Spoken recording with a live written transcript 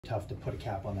Tough to put a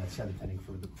cap on that 7th inning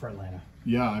for Atlanta.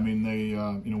 Yeah, I mean they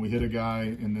we hit a guy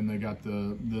and then they got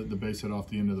the base hit off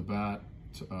the end of the bat,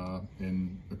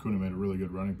 and Acuna made a really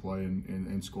good running play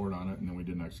and scored on it, and then we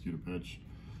didn't execute a pitch,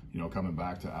 coming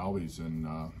back to Albies, and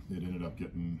it ended up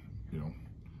getting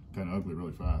kind of ugly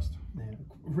really fast. Yeah,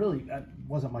 really, that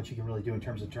wasn't much you can really do in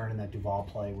terms of turning that Duvall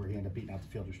play where he ended up beating out the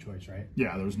fielder's choice, right?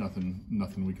 Yeah, there was nothing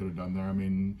we could have done there. I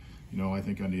mean, I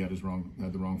think Undy had the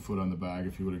wrong foot on the bag.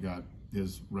 If he would have got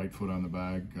his right foot on the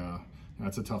bag,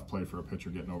 that's a tough play for a pitcher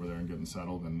getting over there and getting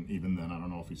settled. And even then, I don't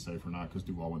know if he's safe or not because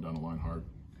Duvall went down the line hard.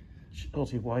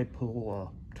 Shelty, why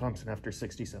pull Thompson after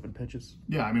 67 pitches?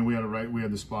 Yeah, I mean, we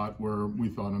had the spot where we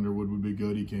thought Underwood would be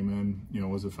good. He came in,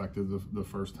 was effective the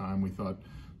first time. We thought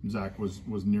Zach was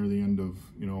near the end of,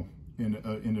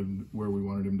 end of where we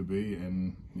wanted him to be,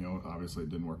 and obviously it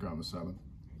didn't work out in the 7th.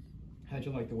 How'd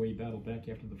you like the way he battled back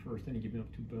after the first inning, giving up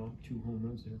two home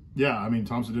runs there? Yeah, I mean,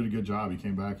 Thompson did a good job. He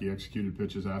came back, he executed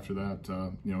pitches after that,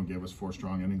 gave us 4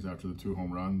 strong innings after the 2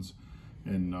 home runs,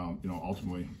 and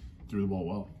ultimately threw the ball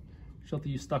well. Shelty,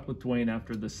 you stuck with Dwayne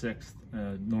after the 6th.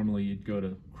 Normally you'd go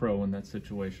to Crow in that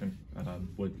situation.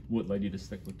 What led you to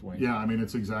stick with Dwayne? Yeah, I mean,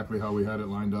 it's exactly how we had it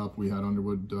lined up. We had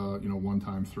Underwood, one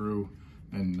time through,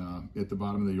 and at the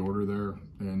bottom of the order there,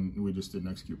 and we just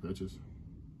didn't execute pitches.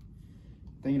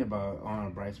 Thinking about on a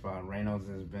bright spot, Reynolds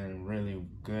has been really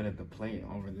good at the plate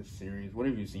over this series. What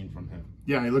have you seen from him?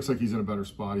 Yeah, he looks like he's in a better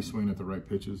spot. He's swinging at the right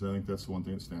pitches. I think that's the one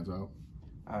thing that stands out.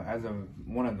 As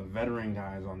one of the veteran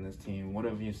guys on this team, what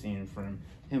have you seen from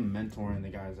him mentoring the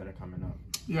guys that are coming up?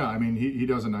 Yeah, I mean, he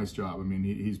does a nice job. I mean,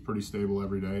 he's pretty stable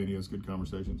every day, and he has good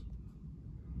conversations.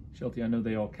 Shelty, I know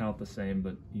they all count the same,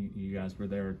 but you guys were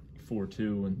there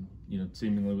 4-2, and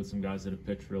seemingly with some guys that have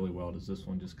pitched really well. Does this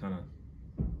one just kind of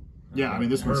I mean,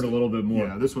 this hurt a little bit more?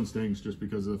 Yeah, this one stings just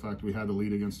because of the fact we had the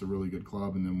lead against a really good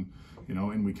club, and then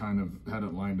and we kind of had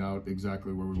it lined out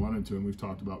exactly where we wanted to. And we've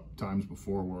talked about times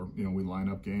before where we line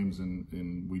up games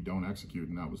and we don't execute,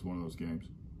 and that was one of those games.